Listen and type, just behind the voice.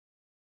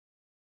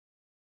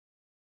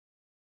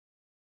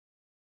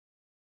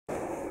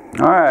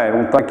All right,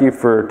 well, thank you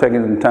for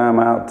taking the time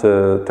out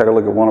to take a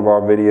look at one of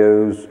our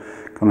videos.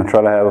 Going to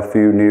try to have a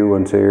few new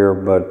ones here,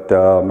 but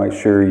make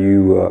sure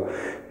you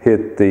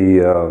hit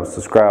the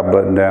subscribe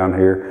button down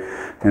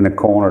here in the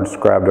corner.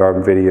 Subscribe to our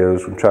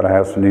videos. We'll try to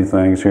have some new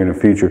things here in the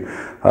future.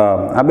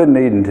 I've been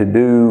needing to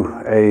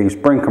do a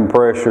spring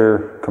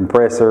compressor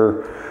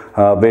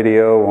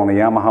video on a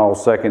Yamaha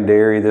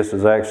Secondary. This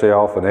is actually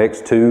off an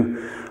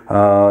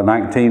X2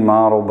 19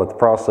 model, but the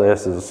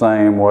process is the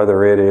same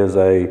whether it is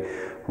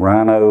a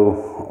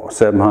Rhino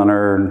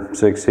 700,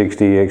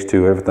 660,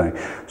 X2, everything.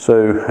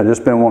 So I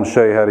just been wanting to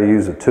show you how to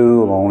use a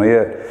tool on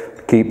it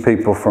to keep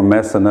people from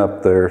messing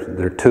up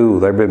their tool.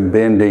 They've been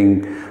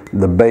bending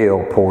the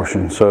bale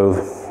portion.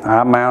 So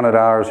I mounted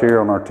ours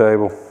here on our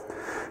table,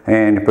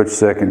 and you put your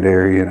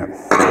secondary in it.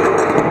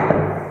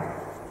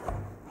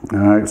 All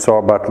right,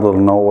 sorry about the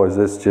little noise.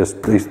 It's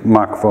just these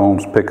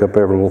microphones pick up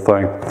every little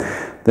thing.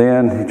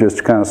 Then you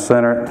just kind of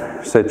center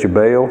it, set your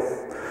bale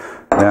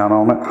down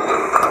on it.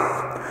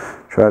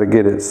 Try to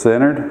get it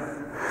centered.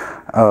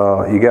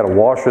 You got a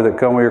washer that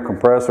comes with your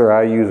compressor.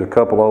 I use a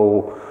couple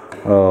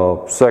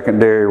old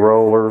secondary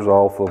rollers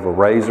off of a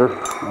razor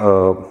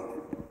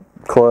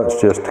clutch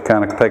just to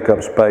kind of take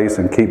up space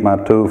and keep my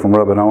tool from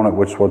rubbing on it,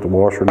 which is what the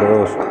washer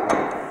does.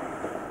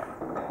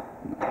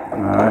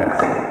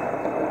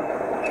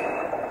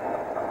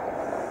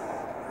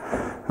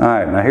 All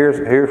right, now here's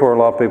where a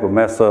lot of people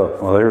mess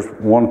up. Well, there's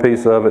one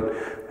piece of it,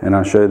 and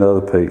I'll show you the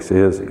other piece.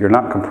 Is you're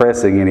not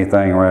compressing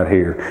anything right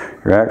here.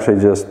 You're actually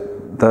just,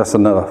 that's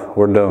enough,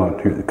 we're done.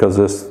 Because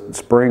this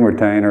spring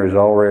retainer is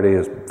already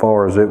as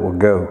far as it will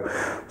go.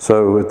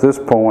 So at this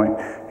point,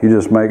 you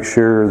just make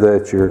sure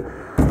that your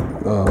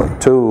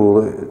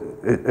tool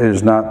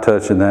is not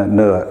touching that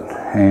nut.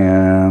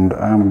 And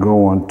I'm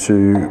going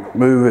to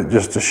move it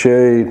just a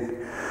shade.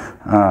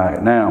 All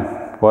right, now,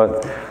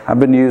 what I've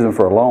been using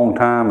for a long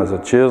time is a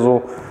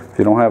chisel. If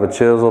you don't have a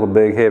chisel, a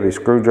big heavy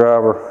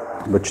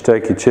screwdriver, but you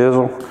take your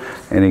chisel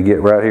and you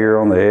get right here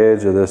on the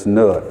edge of this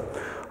nut.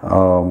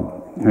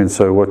 And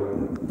so what,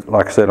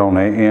 like I said, on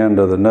the end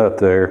of the nut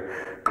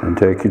there, and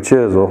take your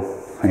chisel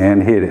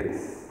and hit it.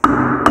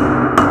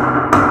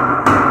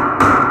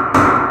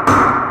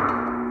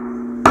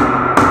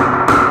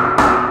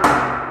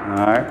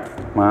 All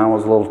right, mine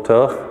was a little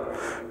tough.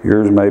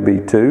 Yours may be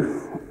too.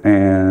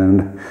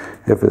 And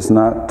if it's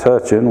not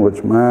touching,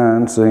 which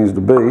mine seems to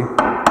be,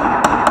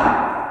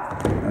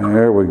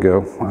 there we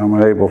go.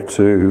 I'm able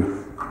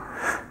to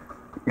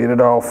get it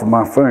off of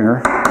my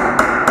finger.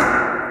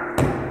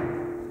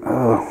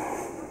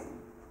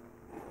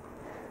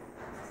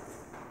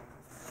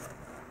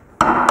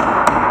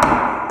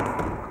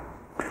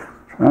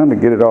 Trying to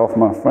get it off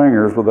my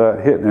fingers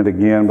without hitting it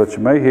again, but you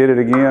may hit it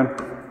again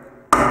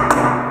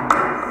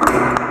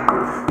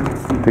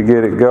to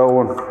get it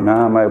going.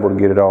 Now I'm able to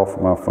get it off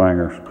of my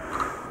fingers,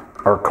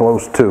 or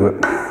close to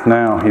it.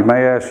 Now you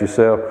may ask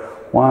yourself,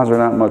 why is there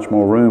not much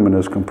more room in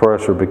this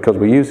compressor? Because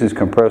we use this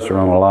compressor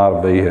on a lot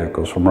of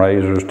vehicles, from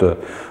Razors to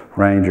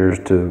Rangers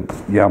to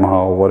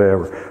Yamaha,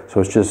 whatever. So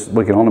it's just,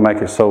 we can only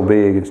make it so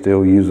big and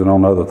still use it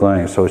on other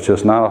things. So it's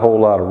just not a whole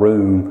lot of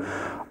room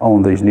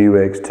on these new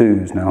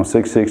X2s. Now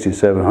 660,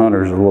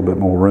 700 is a little bit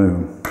more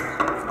room.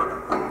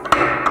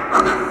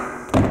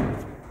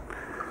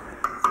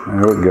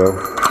 There we go.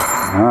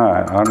 All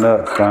right, our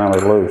nut's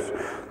finally loose.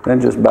 Then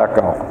just back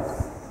off.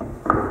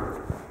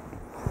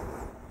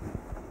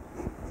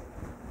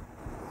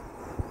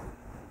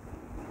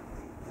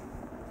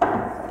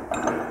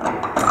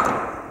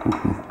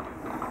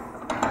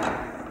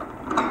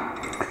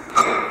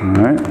 All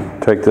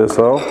right, take this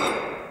off,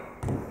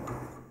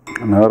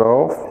 nut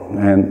off,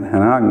 and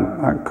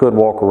I could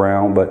walk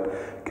around,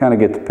 but kind of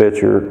get the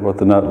picture what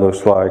the nut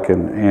looks like,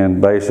 and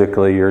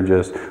basically you're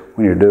just,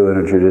 when you're doing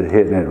it, you're just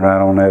hitting it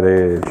right on that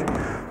edge.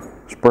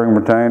 Spring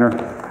retainer,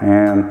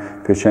 and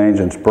if you're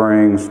changing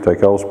springs, take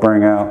the whole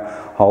spring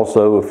out.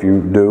 Also, if you're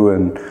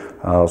doing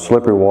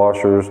slippery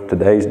washers,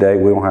 today's day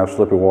we don't have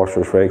slippery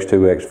washers for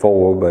X2,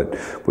 X4, but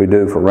we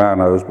do for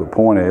Rhinos. But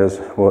point is,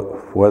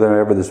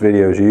 whether this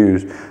video is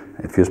used,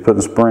 if you're putting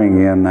a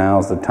spring in,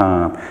 now's the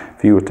time.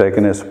 If you were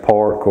taking this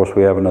apart, of course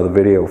we have another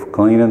video for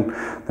cleaning,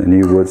 then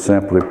you would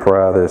simply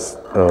pry this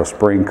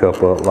spring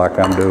cup up like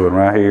I'm doing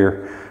right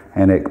here,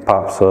 and it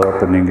pops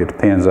up, and you can get the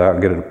pins out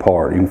and get it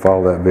apart. You can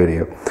follow that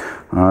video.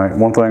 All right,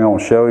 one thing I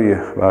want to show you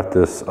about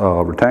this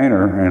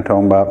retainer, and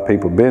talking about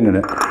people bending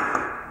it,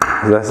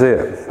 that's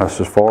it. That's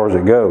as far as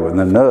it goes. And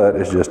the nut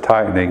is just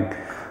tightening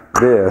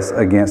this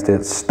against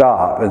its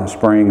stop, and the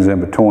spring's in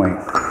between.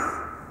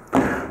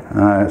 All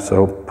right,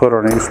 so put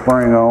our new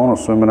spring on,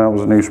 assuming that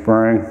was a new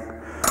spring.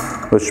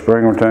 Put your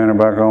spring retainer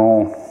back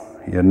on,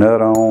 your nut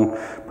on.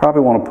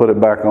 Probably want to put it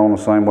back on the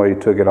same way you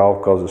took it off,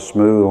 because it's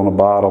smooth on the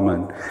bottom,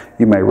 and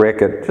you may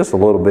wreck it just a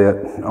little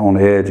bit on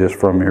the edges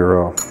from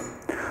your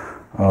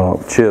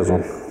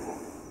chisel.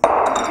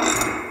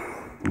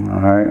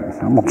 All right,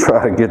 I'm gonna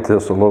try to get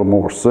this a little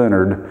more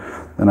centered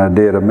than I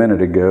did a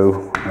minute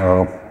ago.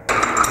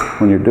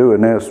 When you're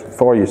doing this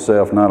for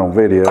yourself, not on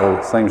video,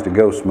 it seems to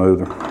go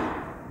smoother.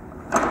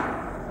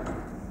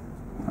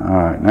 All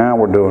right, right, now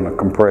we're doing a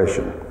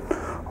compression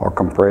or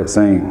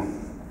compressing.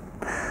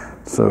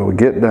 So we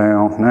get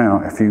down.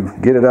 Now if you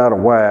get it out of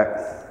whack,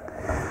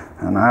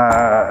 and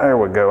there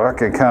we go, I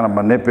can kind of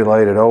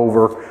manipulate it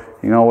over.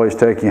 You can always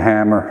take your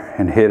hammer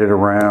and hit it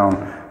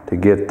around to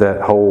get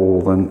that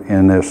hole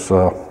in this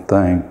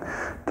thing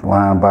to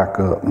line back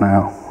up.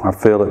 Now I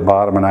feel it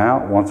bottoming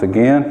out once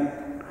again.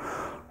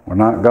 We're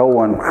not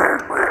going,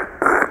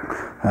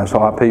 that's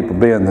how people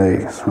bend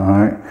these, all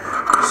right?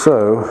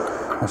 So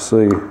let's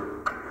see,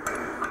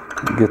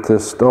 get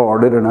this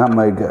started, and I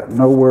may get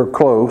nowhere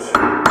close.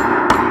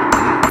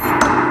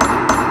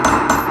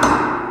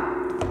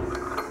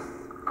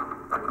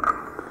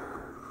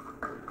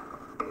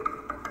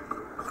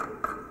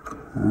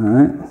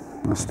 Alright,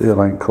 I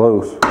still ain't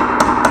close.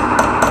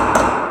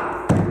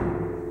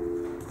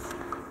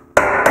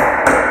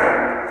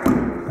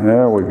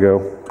 There we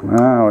go.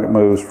 Now it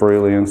moves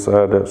freely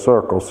inside that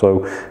circle.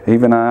 So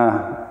even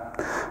I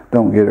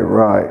don't get it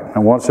right.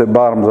 And once it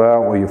bottoms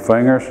out with your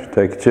fingers,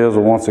 take your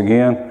chisel once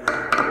again,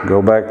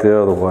 go back the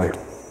other way.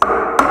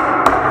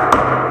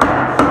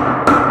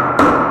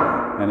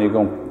 And you're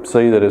going to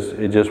see that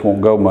it just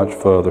won't go much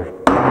further.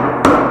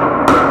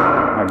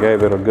 I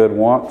gave it a good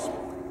once.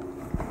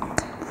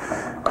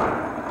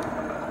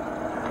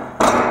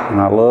 And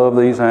I love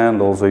these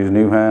handles, these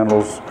new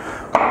handles.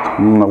 I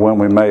don't know when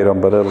we made them,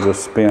 but it'll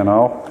just spin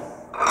off.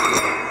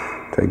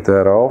 Take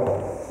that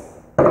off.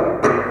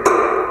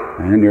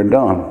 And you're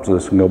done. So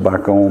this can go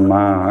back on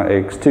my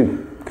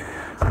X2.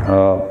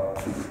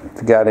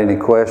 If you got any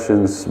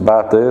questions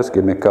about this,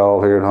 give me a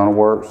call here at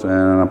Hunterworks,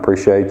 and I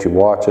appreciate you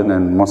watching.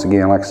 And once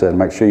again, like I said,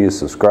 make sure you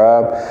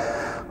subscribe,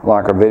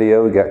 like our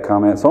video. You got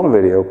comments on the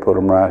video, put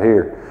them right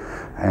here.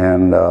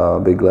 And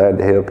be glad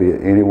to help you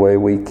any way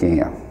we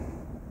can.